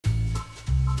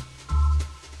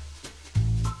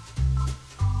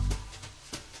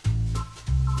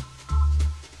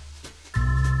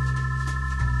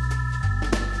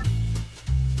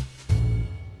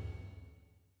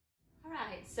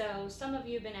So some of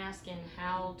you have been asking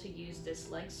how to use this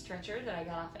leg stretcher that I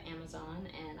got off of Amazon,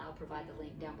 and I'll provide the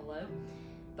link down below.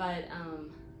 But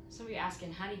some of you are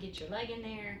asking, how do you get your leg in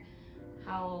there?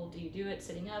 How do you do it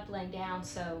sitting up, laying down?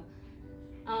 So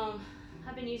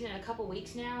I've been using it a couple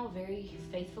weeks now, very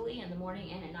faithfully in the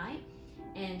morning and at night.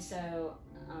 And so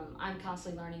I'm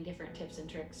constantly learning different tips and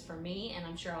tricks for me, and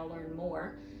I'm sure I'll learn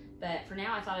more. But for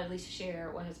now, I thought I'd at least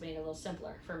share what has made it a little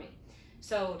simpler for me.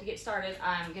 So to get started,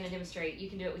 I'm going to demonstrate. You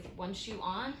can do it with one shoe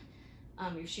on,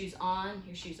 your shoes on,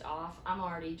 your shoes off. I'm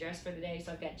already dressed for the day,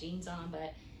 so I've got jeans on,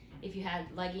 but if you had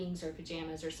leggings or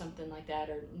pajamas or something like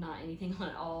that, or not anything on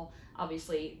at all,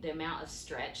 obviously the amount of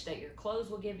stretch that your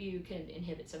clothes will give you can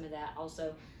inhibit some of that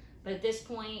also. But at this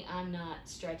point, I'm not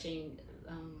stretching,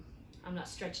 I'm not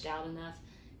stretched out enough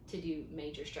to do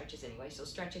major stretches anyway. So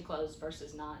stretching clothes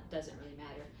versus not doesn't really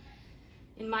matter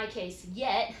in my case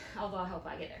yet, although I hope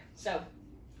I get there. So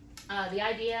the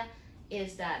idea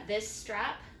is that this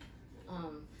strap,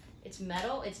 it's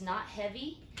metal, it's not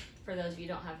heavy. For those of you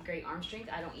who don't have great arm strength,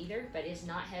 I don't either, but it's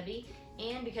not heavy.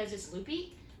 And because it's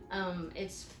loopy,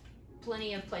 it's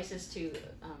plenty of places to,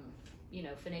 you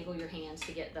know, finagle your hands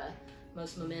to get the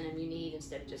most momentum you need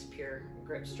instead of just pure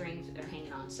grip strength or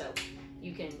hanging on. So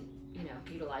you can, you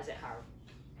know, utilize it however.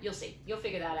 You'll see. You'll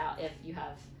figure that out if you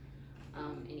have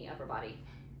any upper body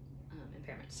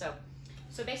impairment. So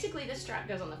basically this strap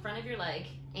goes on the front of your leg,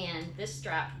 and this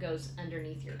strap goes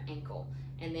underneath your ankle.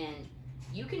 And then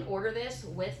you can order this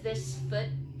with this foot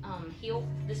heel,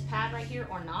 this pad right here,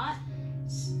 or not.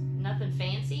 It's nothing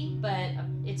fancy, but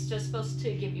it's just supposed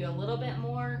to give you a little bit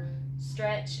more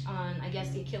stretch on, I guess,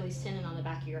 the Achilles tendon on the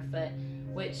back of your foot,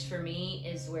 which for me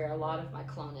is where a lot of my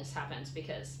clonus happens,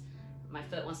 because my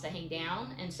foot wants to hang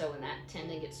down, and so when that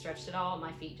tendon gets stretched at all,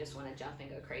 my feet just want to jump and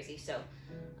go crazy. So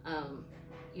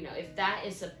you know, if that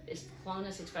is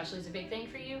clonus especially is a big thing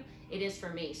for you, it is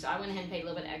for me. So I went ahead and paid a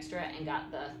little bit extra and got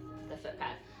the foot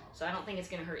pad. So I don't think it's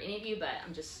going to hurt any of you, but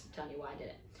I'm just telling you why I did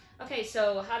it. Okay,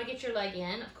 so how to get your leg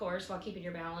in, of course, while keeping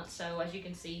your balance. So as you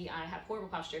can see, I have horrible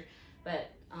posture,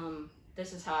 but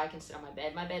this is how I can sit on my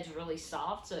bed. My bed's really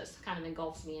soft, so it kind of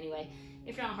engulfs me anyway.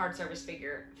 If you're on a hard surface,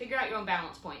 figure out your own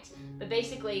balance points. But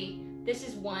basically, this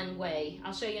is one way.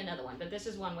 I'll show you another one, but this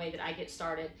is one way that I get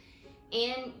started.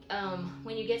 And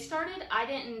when you get started, I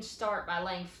didn't start by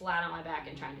laying flat on my back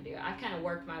and trying to do it. I kind of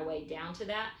worked my way down to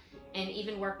that, and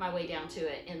even worked my way down to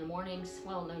it in the mornings.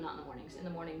 Well, no, not in the mornings. In the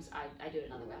mornings, I do it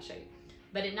another way. I'll show you.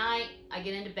 But at night, I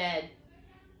get into bed.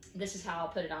 This is how I'll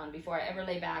put it on before I ever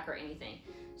lay back or anything.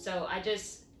 So I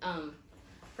just,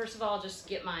 first of all, just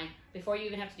get before you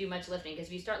even have to do much lifting, because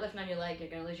if you start lifting on your leg, you're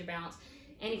going to lose your balance.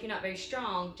 And if you're not very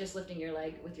strong, just lifting your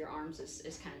leg with your arms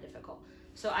is kind of difficult.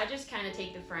 So I just kind of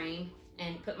take the frame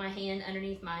and put my hand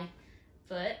underneath my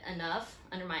foot enough,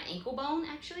 under my ankle bone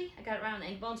actually. I got it right on the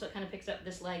ankle bone, so it kind of picks up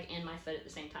this leg and my foot at the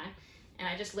same time. And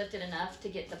I just lift it enough to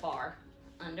get the bar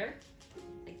under,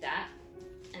 like that.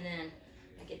 And then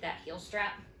I get that heel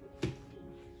strap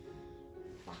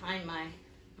behind my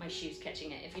shoes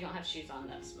catching it. If you don't have shoes on,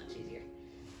 that's much easier.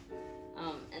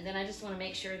 And then I just want to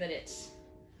make sure that it's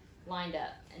lined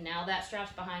up. And now that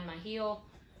strap's behind my heel,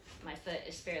 my foot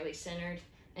is fairly centered.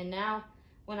 And now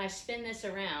when I spin this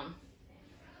around,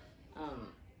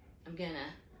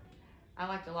 I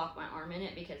like to lock my arm in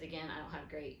it, because again, I don't have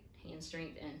great hand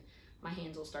strength and my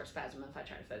hands will start spasming if I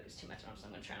try to focus too much on them, so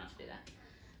I'm going to try not to do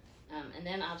that. And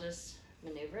then I'll just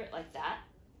maneuver it like that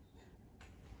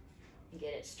and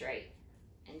get it straight.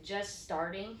 And just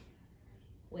starting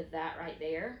with that right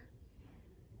there,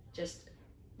 just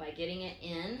by getting it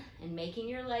in and making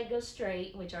your leg go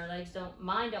straight, which our legs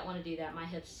mine don't want to do that. My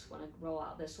hips want to roll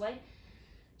out this way.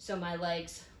 So my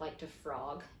legs like to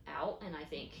frog out, and I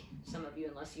think some of you,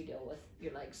 unless you deal with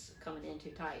your legs coming in too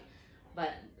tight,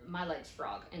 but my legs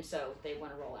frog, and so they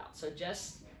want to roll out. So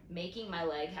just making my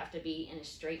leg have to be in a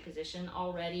straight position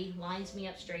already lines me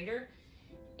up straighter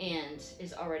and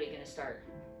is already going to start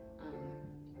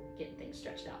getting things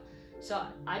stretched out. So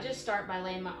I just start by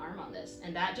laying my arm on this,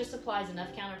 and that just applies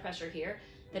enough counter pressure here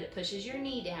that it pushes your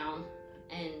knee down,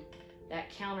 and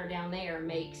that counter down there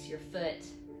makes your foot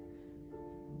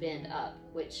bend up,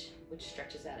 which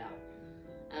stretches that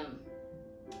out.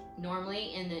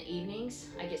 Normally in the evenings,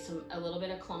 I get a little bit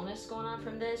of clonus going on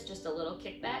from this, just a little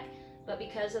kickback, but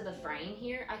because of the frame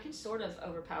here, I can sort of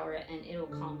overpower it and it'll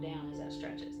calm down as that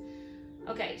stretches.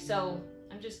 Okay, so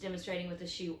I'm just demonstrating with the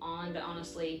shoe on, but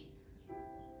honestly,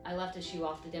 I left the shoe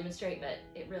off to demonstrate, but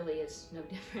it really is no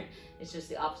different. It's just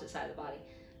the opposite side of the body.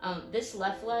 This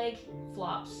left leg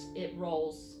flops, it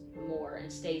rolls more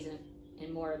and stays in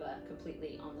more of a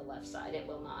completely on the left side. It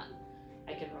will not.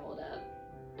 I can roll it up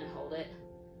and hold it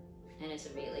and it's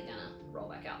immediately gonna roll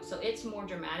back out. So it's more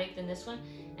dramatic than this one,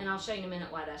 and I'll show you in a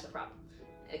minute why that's a problem.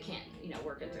 It can't,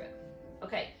 working through it.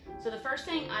 Okay, so the first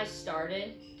thing I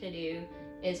started to do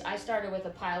is I started with a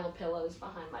pile of pillows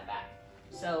behind my back.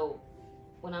 So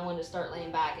when I wanted to start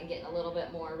laying back and getting a little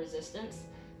bit more resistance,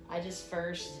 I just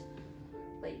first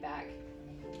laid back.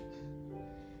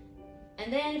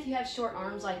 And then if you have short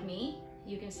arms like me,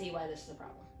 you can see why this is a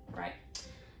problem, right?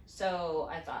 So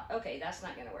I thought, okay, that's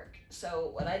not gonna work.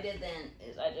 So what I did then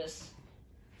is I just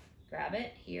grab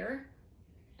it here,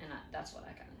 and that's what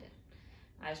I kind of did.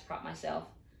 I just prop myself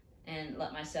and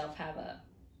let myself have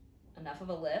enough of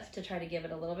a lift to try to give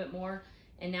it a little bit more.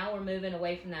 And now we're moving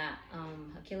away from that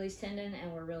Achilles tendon,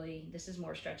 and this is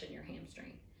more stretching your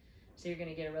hamstring. So you're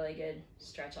gonna get a really good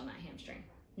stretch on that hamstring.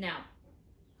 Now,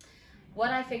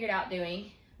 what I figured out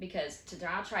doing, because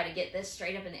I'll try to get this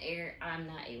straight up in the air, I'm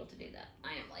not able to do that.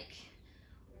 I am like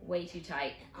way too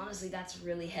tight. Honestly, that's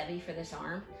really heavy for this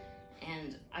arm,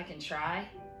 and I can try,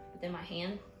 but then my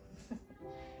hand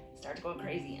starts going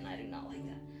crazy, and I do not like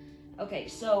that. Okay,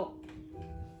 so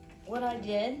what I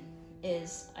did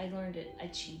is I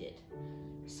cheated.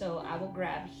 So I will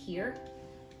grab here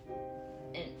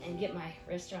and get my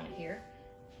wrist around here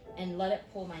and let it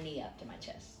pull my knee up to my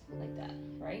chest like that,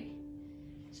 right?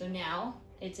 So now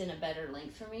it's in a better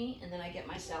length for me, and then I get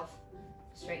myself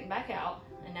straightened back out,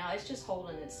 and now it's just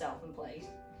holding itself in place,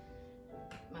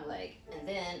 my leg. And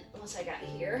then once I got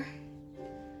here,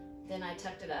 then I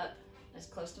tucked it up as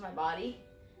close to my body,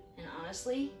 and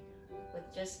honestly, with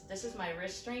just, this is my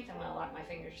wrist strength, I'm gonna lock my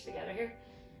fingers together here,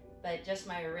 but just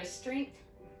my wrist strength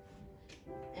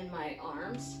and my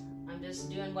arms, I'm just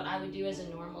doing what I would do as a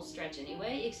normal stretch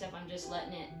anyway, except I'm just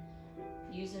letting it,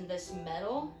 using this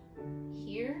metal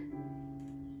here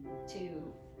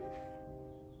to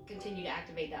continue to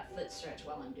activate that foot stretch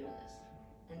while I'm doing this.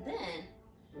 And then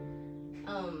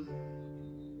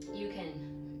you can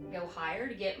go higher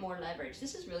to get more leverage.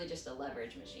 This is really just a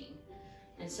leverage machine.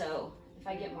 And so if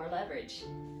I get more leverage,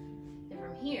 then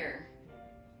from here,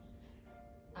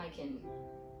 I can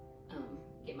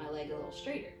get my leg a little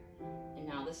straighter. And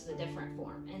now this is a different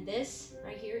form. And this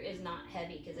right here is not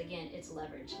heavy, because again, it's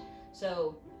leverage.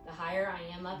 So the higher I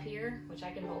am up here, which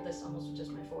I can hold this almost with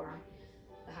just my forearm,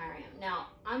 the higher I am. Now,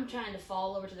 I'm trying to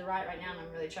fall over to the right now, and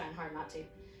I'm really trying hard not to.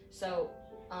 So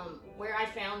where I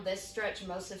found this stretch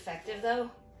most effective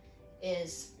though,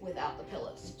 is without the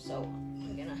pillows. So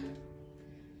I'm gonna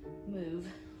move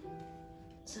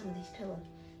some of these pillows.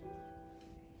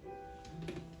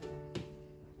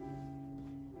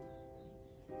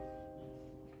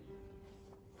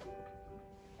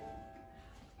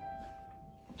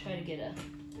 Try to get a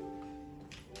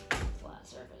flat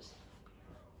surface.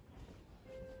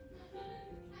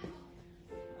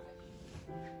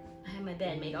 I have my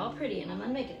bed made all pretty, and I'm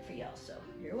unmaking it for y'all, so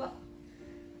you're welcome.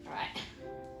 All right.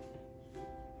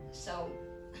 So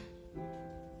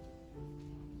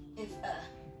if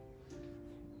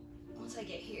once I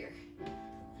get here,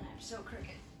 and I'm so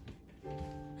crooked.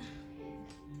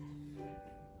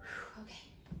 Okay.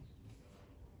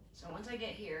 So once I get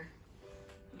here,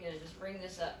 I'm gonna just bring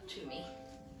this up to me,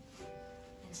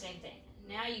 and same thing.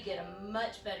 Now you get a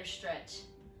much better stretch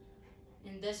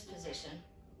in this position,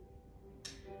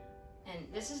 and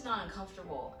this is not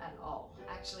uncomfortable at all.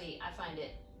 Actually, I find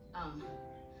it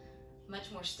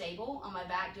much more stable on my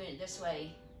back doing it this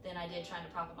way than I did trying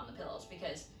to prop up on the pillows,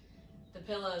 because the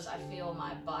pillows, I feel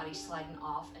my body sliding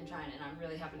off and I'm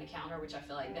really having to counter, which I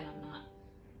feel like then I'm not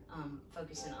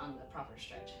focusing on the proper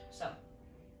stretch. So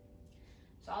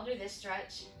I'll do this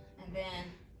stretch, and then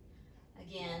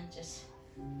again, just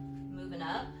moving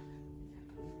up.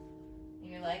 And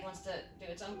your leg wants to do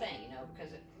its own thing,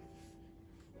 because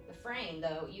the frame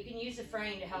though, you can use the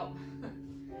frame to help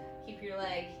keep your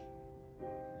leg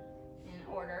in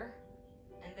order.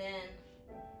 And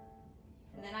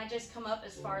then I just come up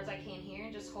as far as I can here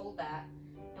and just hold that.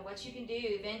 And what you can do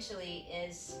eventually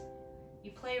is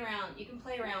you can play around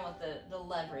with the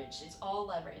leverage. It's all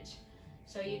leverage.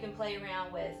 So you can play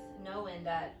around with knowing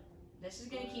that this is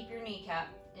going to keep your kneecap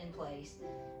in place,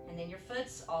 and then your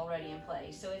foot's already in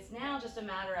place. So it's now just a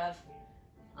matter of,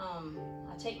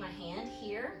 I take my hand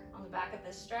here on the back of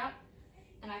this strap,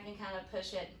 and I can kind of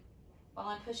push it while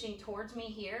I'm pushing towards me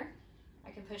here.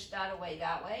 I can push that away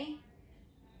that way.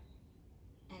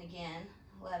 And again,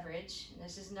 leverage.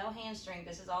 This is no hand strength.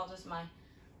 This is all just my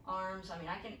arms. I mean,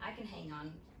 I can hang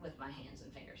on with my hands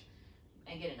and fingers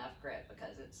and get enough grip,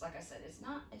 because it's, like I said, it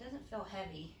doesn't feel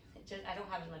heavy. I don't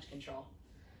have as much control,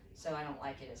 so I don't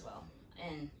like it as well.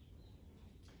 And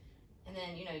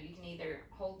then, you can either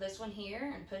hold this one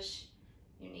here and push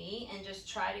your knee and just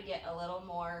try to get a little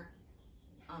more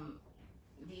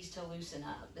these to loosen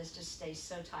up. This just stays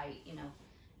so tight, you know.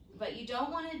 But you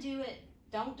don't want to do it,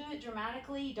 don't do it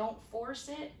dramatically, don't force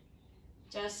it,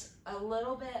 just a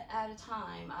little bit at a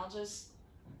time. I'll just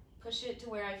push it to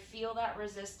where I feel that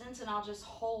resistance, and I'll just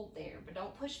hold there, but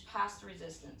don't push past the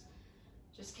resistance.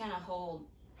 Just kind of hold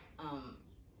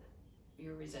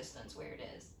your resistance where it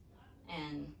is,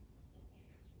 and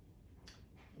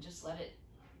just let it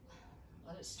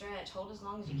stretch. Hold as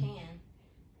long as you can.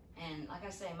 And like I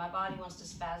say, my body wants to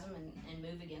spasm and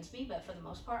move against me, but for the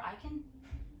most part, I can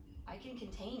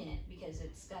contain it because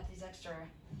it's got these extra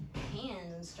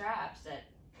hands and straps that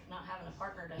not having a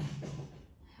partner to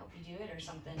help you do it or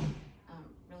something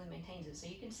really maintains it. So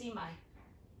you can see my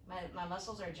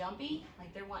muscles are jumpy,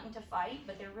 like they're wanting to fight,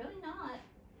 but they're really not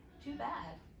too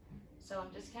bad. So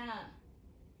I'm just kind of,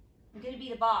 I'm gonna be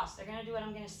the boss. They're gonna do what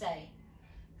I'm gonna say,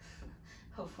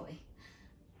 hopefully.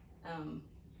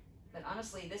 But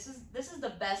honestly, this is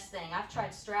the best thing. I've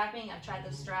tried strapping. I've tried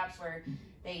those straps where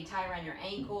they tie around your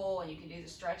ankle and you can do the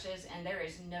stretches, and there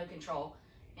is no control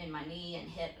in my knee and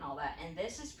hip and all that. And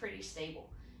this is pretty stable.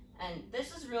 And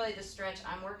this is really the stretch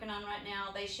I'm working on right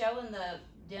now. They show in the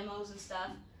demos and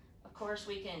stuff. Of course,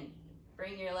 we can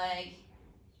bring your leg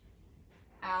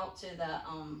out to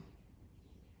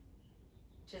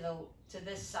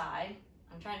this side.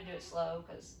 I'm trying to do it slow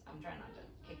because I'm trying not to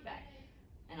kick back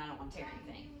and I don't want to tear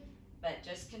anything. But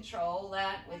just control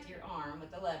that with your arm,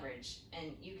 with the leverage.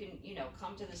 And you can, you know,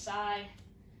 come to the side,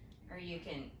 or you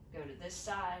can go to this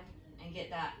side and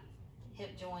get that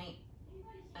hip joint.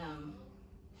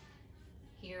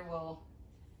 Here will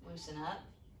loosen up.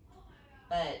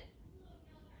 But,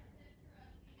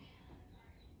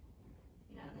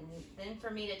 you know, then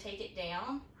for me to take it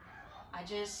down, I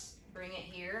just bring it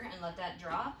here and let that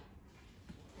drop.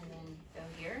 And then go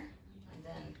here, and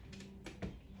then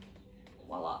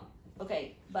voila.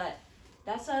 Okay, but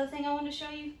that's the other thing I want to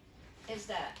show you is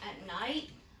that at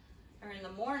night or in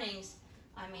the mornings,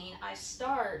 I mean, I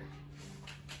start,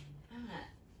 I'm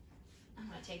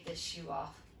gonna take this shoe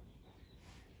off.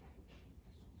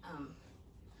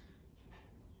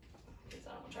 Because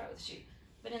I don't want to try it with a shoe.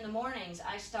 But in the mornings,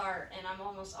 I start, and I'm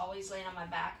almost always laying on my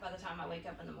back by the time I wake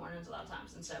up in the mornings a lot of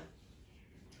times. And so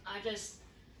I just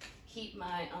keep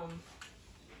my,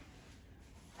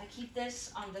 I keep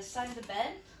this on this side of the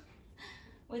bed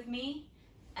with me.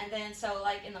 And then, so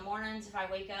like in the mornings, if I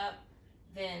wake up,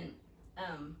 then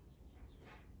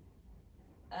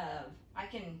I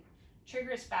can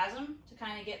trigger a spasm to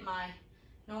kind of get my,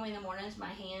 normally in the mornings, my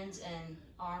hands and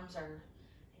arms are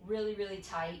really, really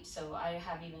tight. So I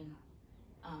have even,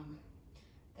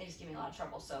 they just give me a lot of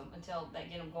trouble. So until they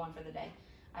get them going for the day,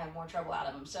 I have more trouble out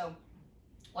of them. So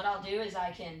what I'll do is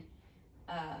I can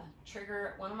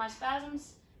trigger one of my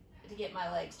spasms to get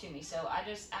my legs to me. So I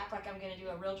just act like I'm gonna do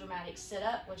a real dramatic sit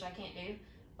up, which I can't do,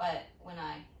 but when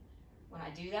I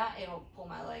do that, it'll pull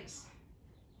my legs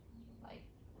like,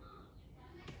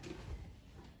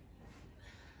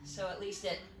 so at least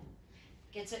it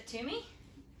gets it to me.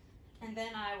 And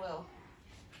then I will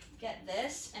get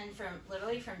this, and from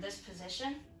literally from this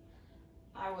position,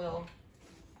 I will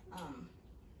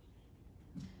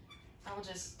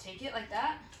just take it like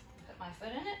that, put my foot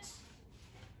in it,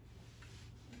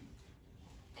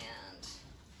 and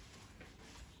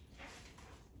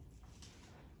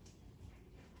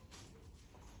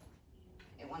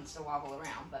it wants to wobble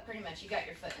around, but pretty much you got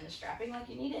your foot in the strapping like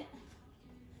you need it.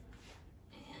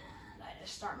 And I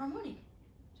just start my morning,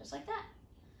 just like that.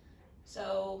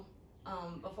 So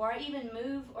before I even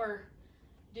move or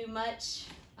do much,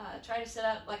 try to sit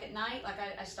up like at night, like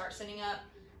I start sitting up,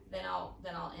 then I'll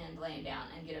end laying down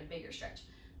and get a bigger stretch.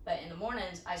 But in the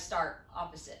mornings, I start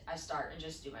opposite. I start and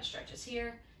just do my stretches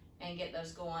here and get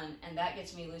those going, and that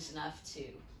gets me loose enough to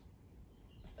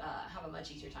have a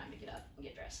much easier time to get up and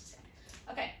get dressed and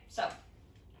stuff. Okay, so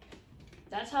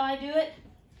that's how I do it.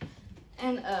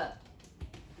 And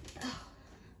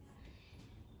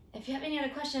if you have any other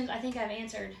questions, I think I've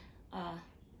answered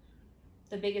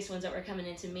the biggest ones that were coming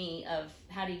into me of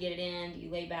how do you get it in, do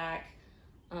you lay back,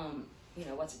 you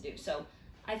know, what's it do. So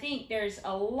I think there's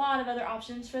a lot of other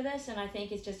options for this, and I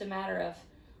think it's just a matter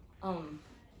of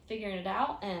figuring it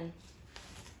out and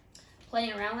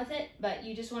playing around with it. But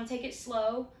you just want to take it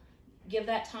slow, give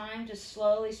that time to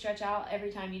slowly stretch out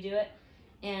every time you do it,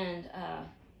 and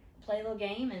play a little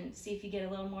game and see if you get a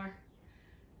little more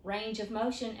range of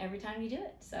motion every time you do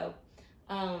it. So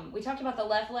we talked about the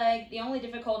left leg. The only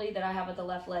difficulty that I have with the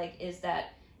left leg is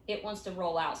that it wants to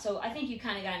roll out. So I think you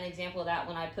kind of got an example of that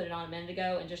when I put it on a minute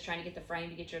ago and just trying to get the frame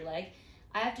to get your leg.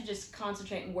 I have to just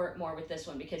concentrate and work more with this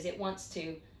one because it wants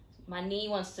to, my knee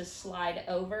wants to slide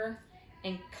over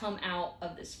and come out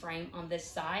of this frame on this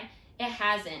side. It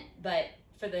hasn't, but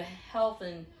for the health,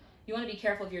 and you want to be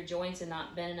careful of your joints and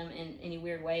not bending them in any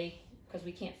weird way, because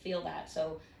we can't feel that.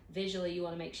 So visually, you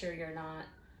want to make sure you're not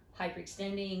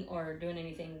hyperextending or doing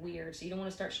anything weird. So you don't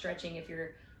want to start stretching if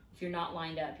you're not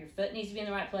lined up. Your foot needs to be in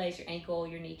the right place, your ankle,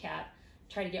 your kneecap.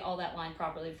 Try to get all that lined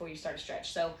properly before you start to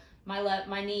stretch. So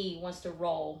my knee wants to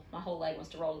roll, my whole leg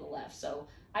wants to roll to the left. So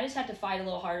I just have to fight a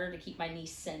little harder to keep my knee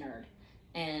centered.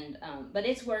 And but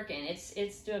it's working.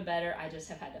 It's doing better. I just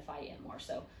have had to fight it more.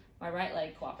 So my right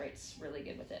leg cooperates really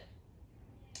good with it,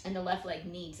 and the left leg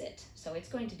needs it. So it's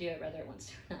going to do it whether it wants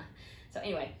to. So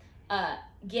anyway,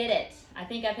 get it. I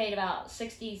think I paid about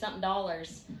 $60 something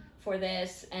for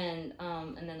this, and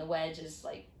then the wedge is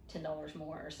like $10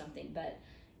 more or something. But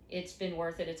it's been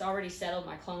worth it. It's already settled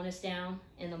my clonus down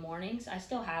in the mornings. I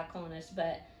still have clonus,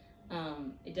 but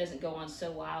it doesn't go on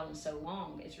so wild and so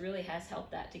long. It really has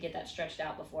helped that to get that stretched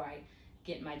out before I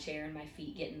get in my chair and my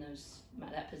feet get in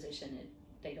that position.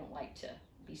 They don't like to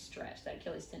be stretched. That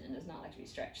Achilles tendon does not like to be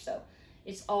stretched. So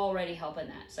it's already helping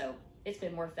that. So it's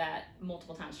been worth that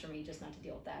multiple times for me just not to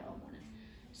deal with that all morning.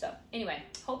 So anyway,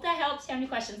 hope that helps. If you have any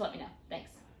questions, let me know.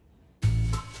 Thanks.